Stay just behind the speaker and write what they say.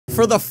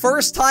For the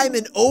first time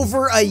in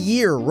over a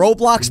year,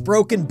 Roblox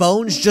Broken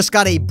Bones just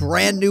got a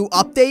brand new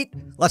update.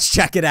 Let's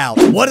check it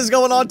out. What is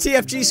going on,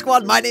 TFG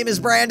squad? My name is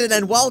Brandon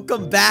and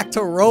welcome back to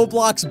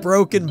Roblox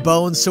Broken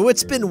Bones. So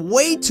it's been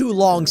way too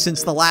long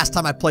since the last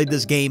time I played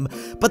this game,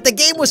 but the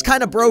game was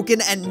kind of broken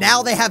and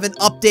now they have an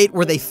update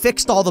where they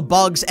fixed all the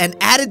bugs and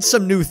added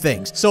some new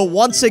things. So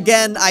once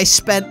again, I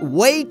spent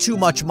way too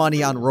much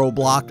money on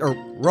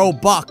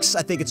Robux,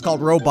 I think it's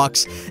called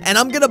Robux, and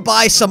I'm gonna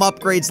buy some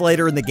upgrades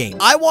later in the game.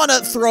 I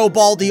wanna throw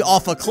Baldi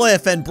off a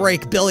cliff and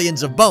break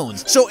billions of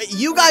bones. So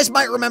you guys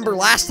might remember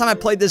last time I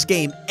played this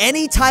game,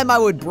 anytime I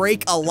would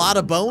break a lot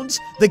of bones,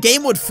 the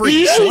game would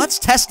freeze. So let's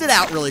test it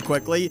out really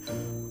quickly.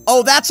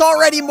 Oh, that's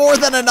already more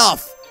than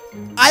enough.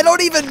 I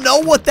don't even know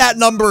what that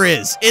number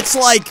is. It's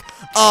like,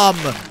 a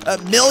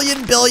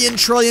million, billion,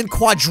 trillion,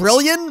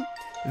 quadrillion?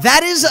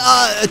 That is,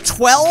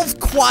 12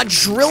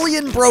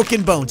 quadrillion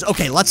broken bones.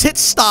 Okay, let's hit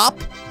stop.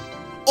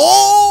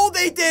 Oh,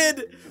 they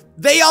did!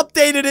 They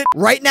updated it.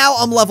 Right now,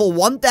 I'm level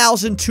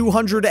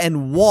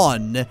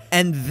 1,201,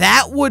 and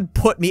that would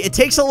put me... It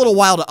takes a little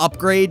while to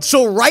upgrade.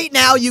 So right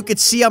now, you could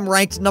see I'm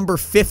ranked number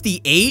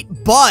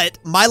 58, but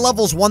my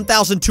level's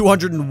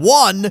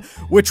 1,201,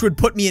 which would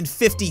put me in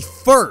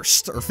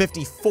 51st or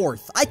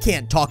 54th. I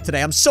can't talk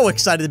today. I'm so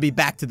excited to be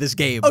back to this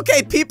game.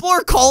 Okay, people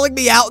are calling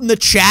me out in the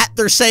chat.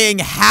 They're saying,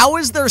 how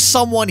is there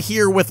someone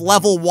here with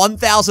level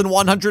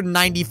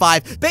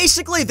 1,195?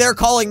 Basically, they're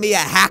calling me a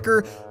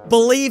hacker.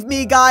 Believe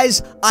me,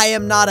 guys, I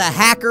am not a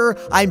hacker.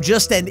 I'm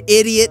just an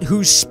idiot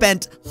who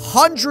spent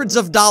hundreds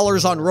of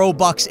dollars on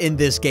Robux in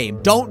this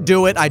game. Don't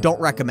do it. I don't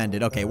recommend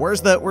it. Okay,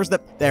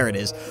 there it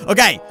is.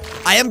 Okay,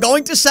 I am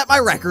going to set my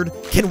record.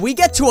 Can we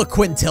get to a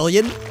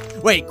quintillion?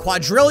 Wait,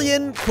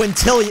 quadrillion,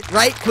 quintillion,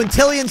 right?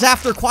 Quintillion's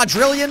after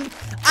quadrillion?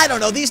 I don't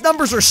know. These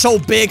numbers are so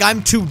big,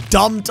 I'm too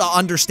dumb to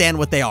understand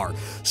what they are.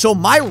 So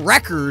my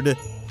record,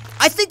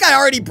 I think I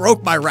already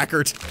broke my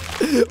record.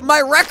 My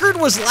record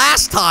was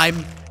last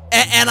time,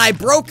 and I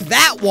broke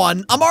that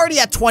one. I'm already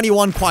at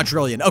 21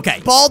 quadrillion.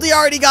 Okay, Baldi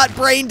already got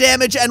brain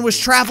damage and was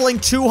traveling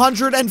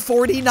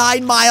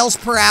 249 miles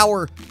per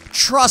hour.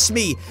 Trust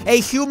me, a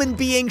human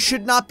being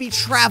should not be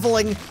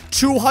traveling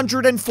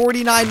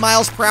 249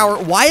 miles per hour.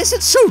 Why is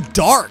it so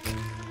dark?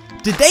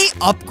 Did they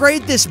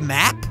upgrade this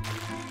map?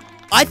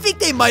 I think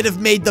they might have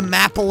made the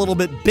map a little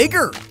bit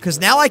bigger, because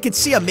now I can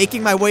see I'm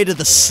making my way to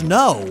the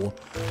snow.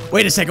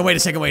 Wait a second.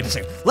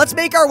 Let's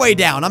make our way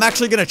down. I'm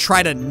actually going to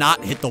try to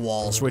not hit the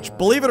walls, which,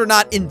 believe it or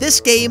not, in this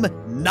game,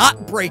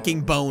 not breaking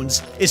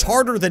bones is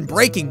harder than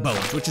breaking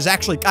bones, which is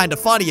actually kind of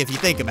funny if you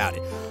think about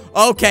it.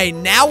 Okay,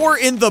 now we're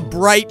in the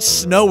bright,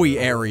 snowy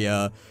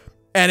area,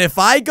 and if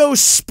I go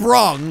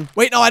sprung...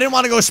 Wait, no, I didn't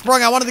want to go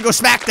sprung. I wanted to go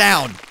smack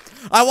down.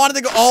 I wanted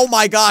to go... Oh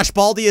my gosh,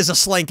 Baldi is a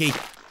slinky.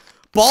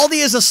 Baldi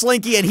is a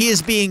slinky, and he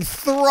is being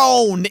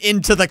thrown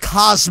into the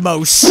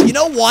cosmos. You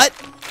know what?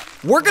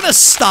 We're gonna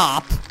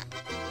stop.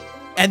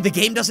 And the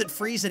game doesn't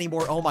freeze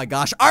anymore. Oh my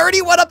gosh. I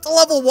already went up to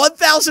level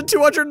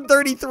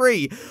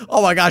 1,233.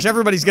 Oh my gosh,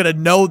 everybody's gonna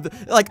know,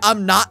 like,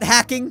 I'm not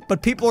hacking,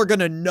 but people are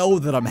gonna know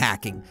that I'm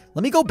hacking.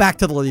 Let me go back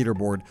to the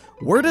leaderboard.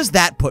 Where does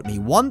that put me?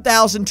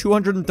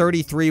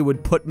 1,233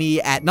 would put me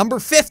at number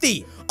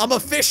 50. I'm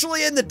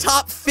officially in the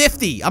top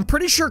 50. I'm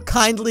pretty sure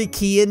Kindly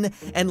Keyin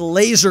and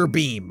Laser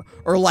Beam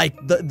are like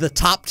the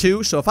top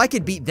two. So if I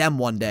could beat them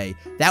one day,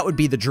 that would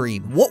be the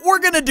dream. What we're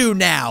gonna do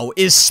now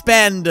is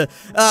spend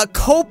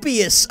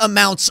copious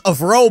amounts of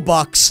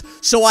Robux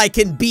so I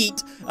can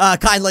beat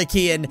Kindly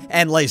Keyin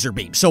and Laser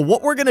Beam. So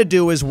what we're gonna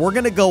do is we're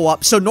gonna go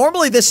up. So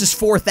normally this is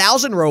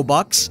 4,000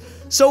 Robux.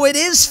 So it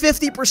is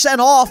 50%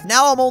 off.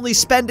 Now I'm only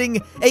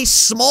spending a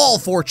small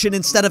fortune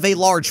instead of a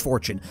large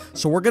fortune.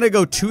 So we're gonna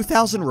go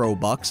 2,000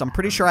 Robux. I'm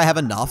pretty sure I have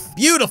enough.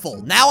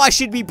 Beautiful. Now I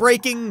should be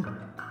breaking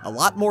a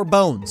lot more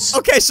bones.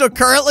 Okay, so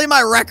currently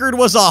my record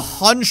was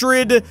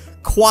 100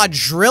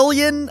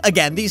 quadrillion.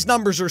 Again, these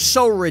numbers are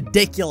so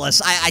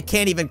ridiculous. I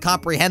can't even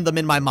comprehend them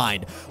in my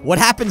mind. What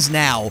happens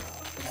now?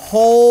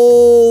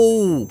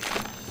 Oh,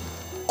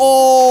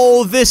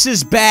 this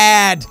is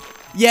bad.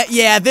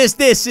 Yeah,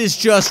 this is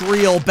just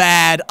real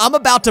bad. I'm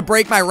about to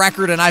break my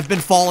record, and I've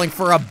been falling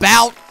for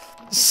about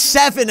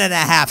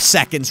 7.5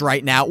 seconds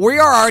right now. We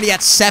are already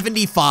at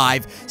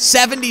 75,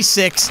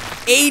 76,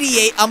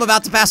 88. I'm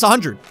about to pass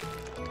 100.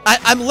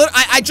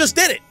 I just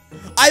did it.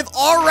 I've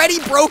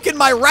already broken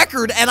my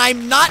record, and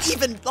I'm not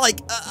even, like,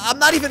 I'm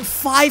not even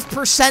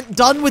 5%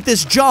 done with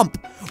this jump.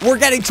 We're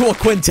getting to a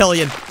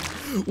quintillion.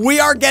 We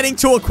are getting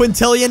to a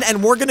quintillion,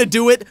 and we're gonna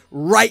do it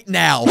right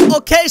now.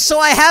 Okay, so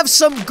I have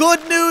some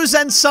good news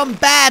and some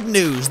bad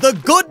news. The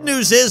good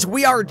news is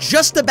we are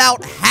just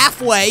about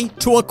halfway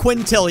to a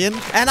quintillion,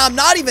 and I'm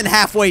not even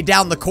halfway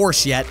down the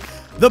course yet.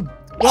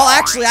 Well,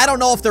 actually, I don't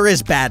know if there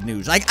is bad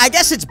news. I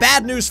guess it's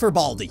bad news for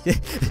Baldi.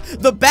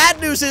 The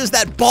bad news is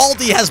that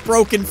Baldi has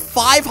broken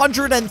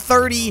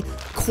 530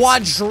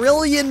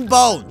 quadrillion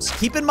bones.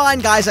 Keep in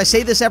mind, guys, I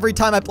say this every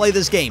time I play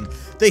this game.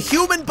 The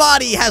human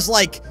body has,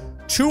 like,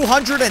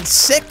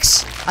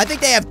 206. I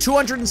think they have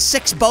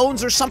 206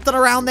 bones or something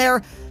around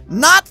there.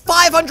 Not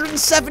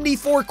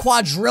 574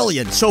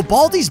 quadrillion. So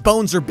Baldi's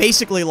bones are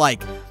basically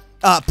like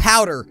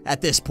powder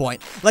at this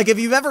point. Like, if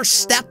you've ever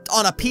stepped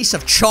on a piece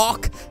of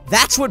chalk,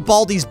 that's what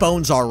Baldi's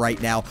bones are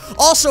right now.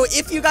 Also,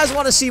 if you guys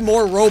want to see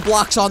more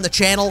Roblox on the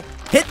channel,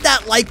 hit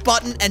that like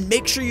button and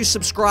make sure you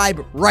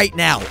subscribe right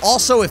now.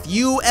 Also, if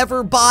you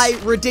ever buy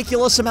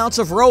ridiculous amounts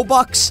of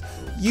Robux,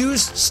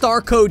 use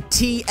star code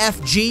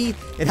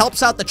TFG. It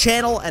helps out the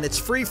channel, and it's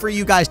free for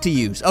you guys to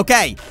use.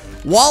 Okay,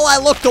 while I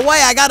looked away,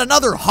 I got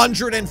another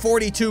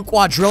 142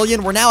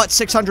 quadrillion. We're now at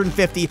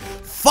 650.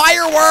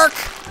 Firework!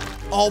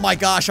 Oh my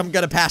gosh, I'm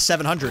gonna pass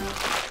 700.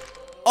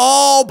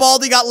 Oh,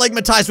 Baldi got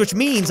ligmatized, which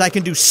means I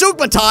can do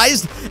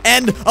sugmatized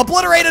and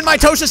obliterated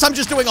mitosis. I'm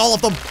just doing all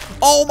of them.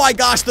 Oh my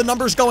gosh, the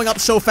number's going up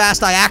so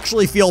fast, I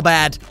actually feel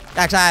bad.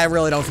 Actually, I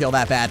really don't feel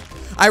that bad.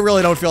 I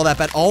really don't feel that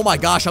bad. Oh my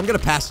gosh, I'm gonna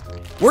pass.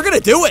 We're gonna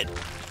do it.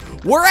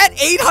 We're at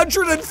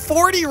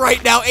 840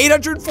 right now,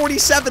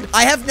 847.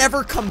 I have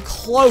never come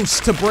close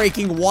to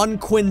breaking 1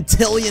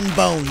 quintillion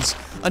bones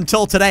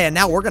until today, and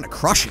now we're gonna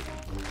crush it.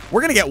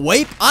 We're gonna get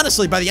way,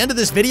 honestly, by the end of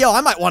this video, I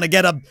might want to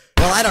get a,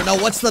 well, I don't know,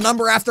 what's the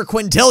number after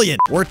quintillion?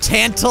 We're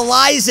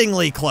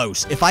tantalizingly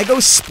close. If I go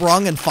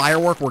sprung and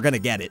firework, we're gonna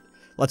get it.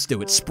 Let's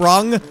do it.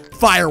 Sprung,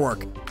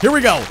 firework. Here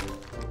we go.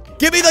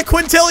 Give me the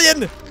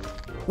quintillion.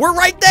 We're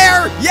right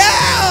there.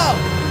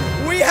 Yeah!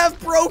 We have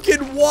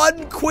broken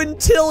 1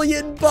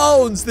 quintillion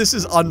bones. This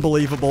is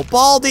unbelievable.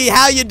 Baldi,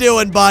 how you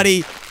doing,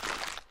 buddy?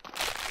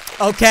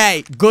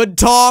 Okay, good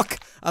talk.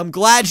 I'm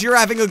glad you're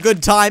having a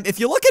good time. If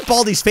you look at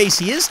Baldi's face,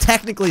 he is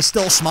technically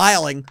still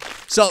smiling.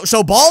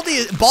 So Baldi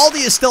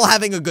is still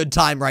having a good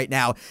time right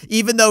now,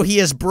 even though he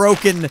has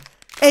broken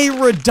a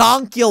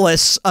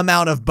redonkulous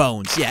amount of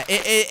bones. Yeah,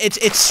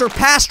 it's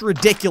surpassed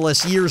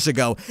ridiculous years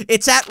ago.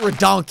 It's at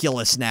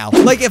redonkulous now.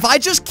 Like, if I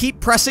just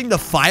keep pressing the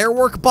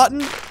firework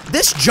button,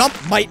 this jump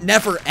might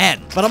never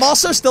end. But I'm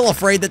also still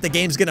afraid that the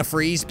game's gonna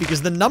freeze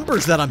because the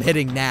numbers that I'm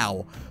hitting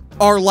now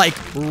are like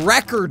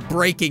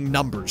record-breaking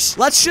numbers.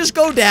 Let's just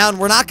go down.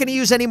 We're not gonna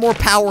use any more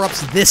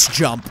power-ups this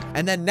jump.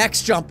 And then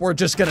next jump, we're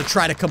just gonna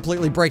try to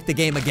completely break the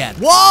game again.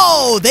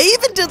 Whoa, they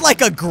even did like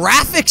a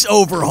graphics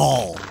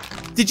overhaul.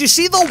 Did you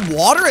see the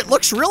water? It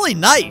looks really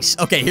nice.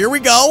 Okay, here we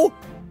go.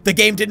 The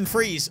game didn't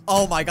freeze.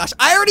 Oh my gosh.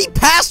 I already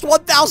passed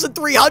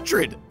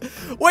 1,300.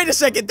 Wait a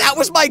second. That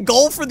was my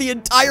goal for the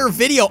entire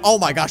video. Oh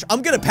my gosh.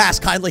 I'm gonna pass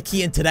Kindly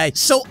Keyin today.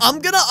 So I'm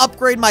gonna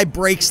upgrade my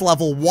brakes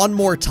level one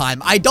more time.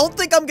 I don't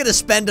think I'm gonna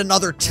spend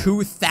another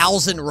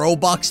 2,000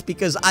 Robux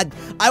because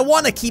I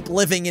want to keep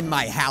living in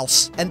my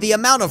house. And the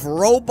amount of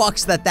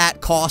Robux that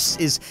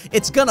costs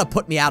it's gonna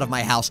put me out of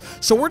my house.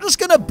 So we're just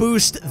gonna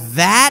boost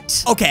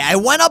that. Okay, I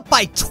went up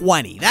by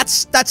 20.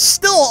 That's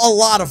still a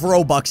lot of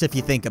Robux if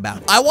you think about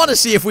it. I want to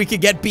see if we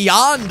could get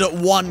beyond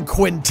 1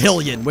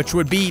 quintillion, which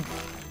would be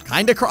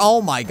kind of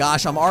oh my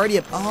gosh, I'm already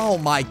at, oh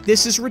my,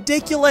 this is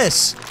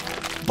ridiculous.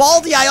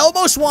 Baldi, I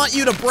almost want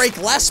you to break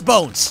less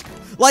bones.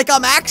 Like,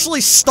 I'm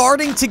actually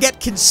starting to get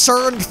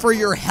concerned for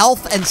your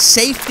health and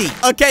safety.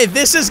 Okay,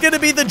 this is gonna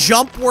be the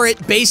jump where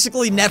it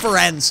basically never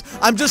ends.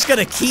 I'm just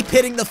gonna keep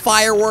hitting the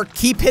firework,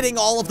 keep hitting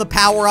all of the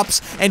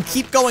power-ups, and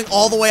keep going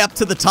all the way up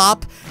to the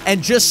top,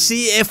 and just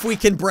see if we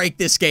can break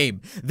this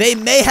game. They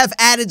may have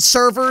added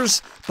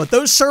servers, but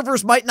those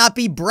servers might not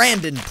be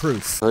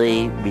Brandon-proof.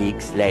 3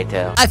 weeks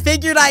later. I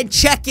figured I'd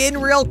check in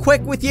real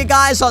quick with you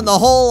guys on the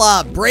whole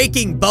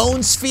breaking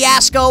bones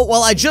fiasco.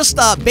 Well, I just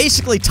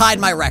basically tied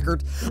my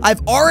record. I've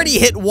already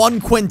hit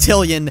 1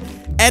 quintillion,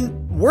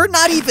 and we're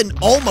not even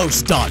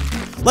almost done.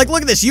 Like,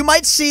 look at this. You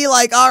might see,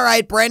 like, all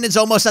right, Brandon's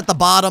almost at the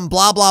bottom,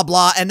 blah, blah,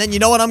 blah. And then you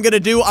know what I'm gonna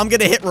do? I'm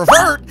gonna hit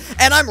revert,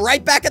 and I'm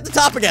right back at the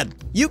top again.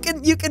 You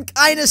can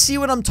kind of see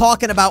what I'm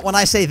talking about when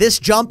I say this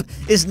jump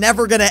is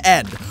never gonna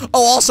end.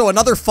 Oh, also,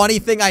 another funny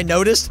thing I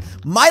noticed,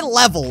 my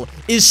level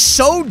is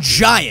so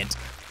giant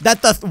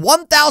that the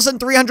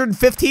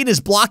 1,315 is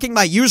blocking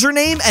my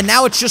username, and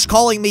now it's just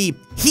calling me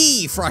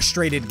He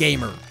Frustrated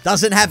Gamer.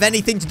 Doesn't have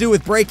anything to do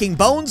with breaking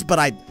bones, but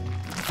I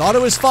thought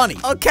it was funny.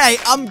 Okay,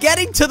 I'm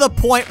getting to the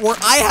point where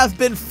I have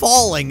been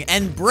falling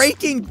and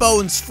breaking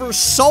bones for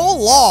so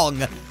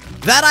long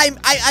that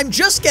I'm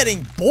just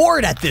getting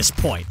bored at this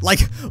point. Like,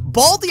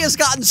 Baldi has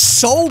gotten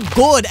so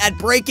good at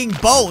breaking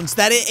bones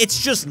that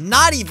it's just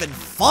not even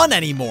fun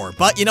anymore.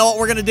 But you know what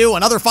we're gonna do?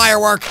 Another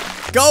firework.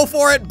 Go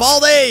for it,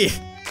 Baldi!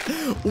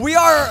 We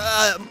are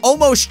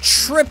almost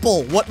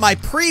triple what my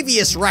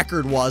previous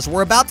record was.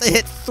 We're about to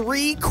hit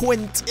 3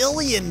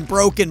 quintillion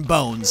broken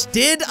bones.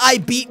 Did I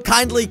beat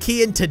Kindly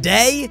Keyin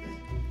today?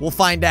 We'll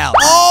find out.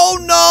 Oh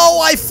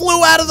no, I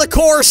flew out of the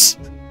course.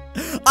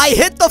 I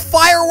hit the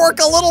firework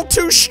a little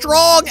too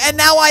strong, and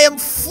now I am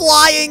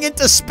flying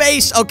into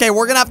space. Okay,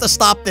 we're gonna have to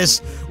stop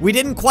this. We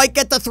didn't quite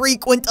get the 3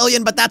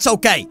 quintillion, but that's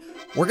okay.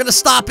 We're gonna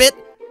stop it.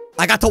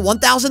 I got to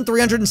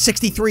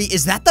 1,363.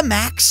 Is that the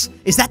max?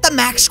 Is that the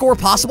max score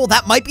possible?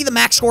 That might be the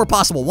max score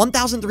possible.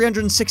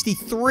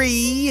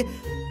 1,363.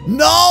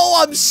 No,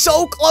 I'm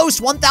so close.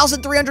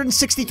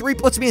 1,363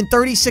 puts me in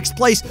 36th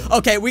place.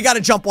 Okay, we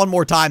gotta jump one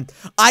more time.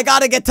 I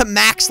gotta get to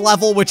max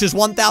level, which is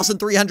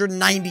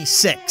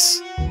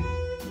 1,396.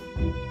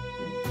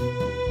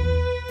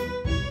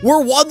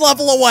 We're one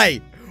level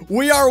away.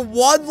 We are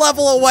one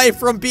level away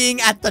from being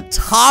at the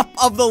top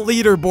of the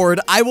leaderboard.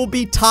 I will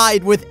be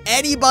tied with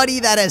anybody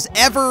that has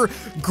ever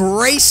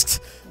graced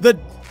the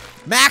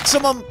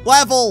maximum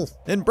level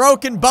in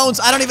Broken Bones.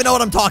 I don't even know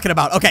what I'm talking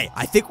about. Okay,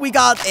 I think we've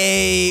got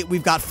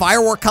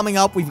Firework coming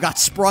up, we've got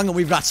Sprung, and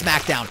we've got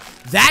Smackdown.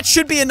 That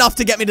should be enough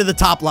to get me to the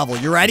top level.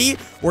 You ready?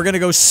 We're gonna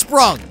go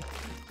Sprung.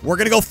 We're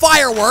gonna go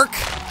Firework.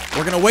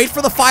 We're gonna wait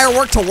for the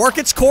Firework to work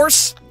its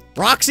course.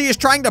 Roxy is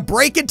trying to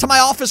break into my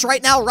office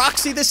right now.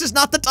 Roxy, this is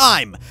not the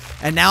time.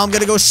 And now I'm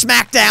gonna go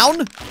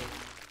Smackdown.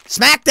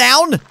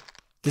 Smackdown.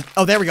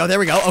 Oh, there we go, there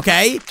we go.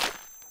 Okay.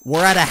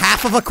 We're at a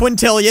half of a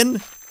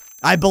Quintillion.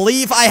 I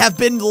believe I have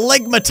been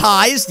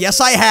ligmatized. Yes,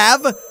 I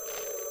have.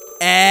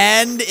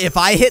 And if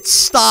I hit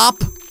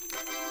stop,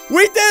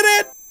 we did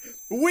it!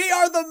 We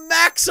are the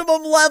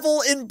maximum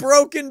level in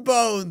Broken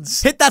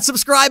Bones. Hit that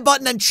subscribe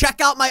button and check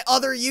out my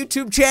other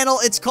YouTube channel.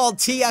 It's called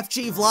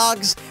TFG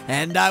Vlogs,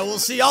 and I will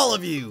see all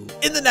of you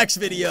in the next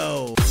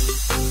video.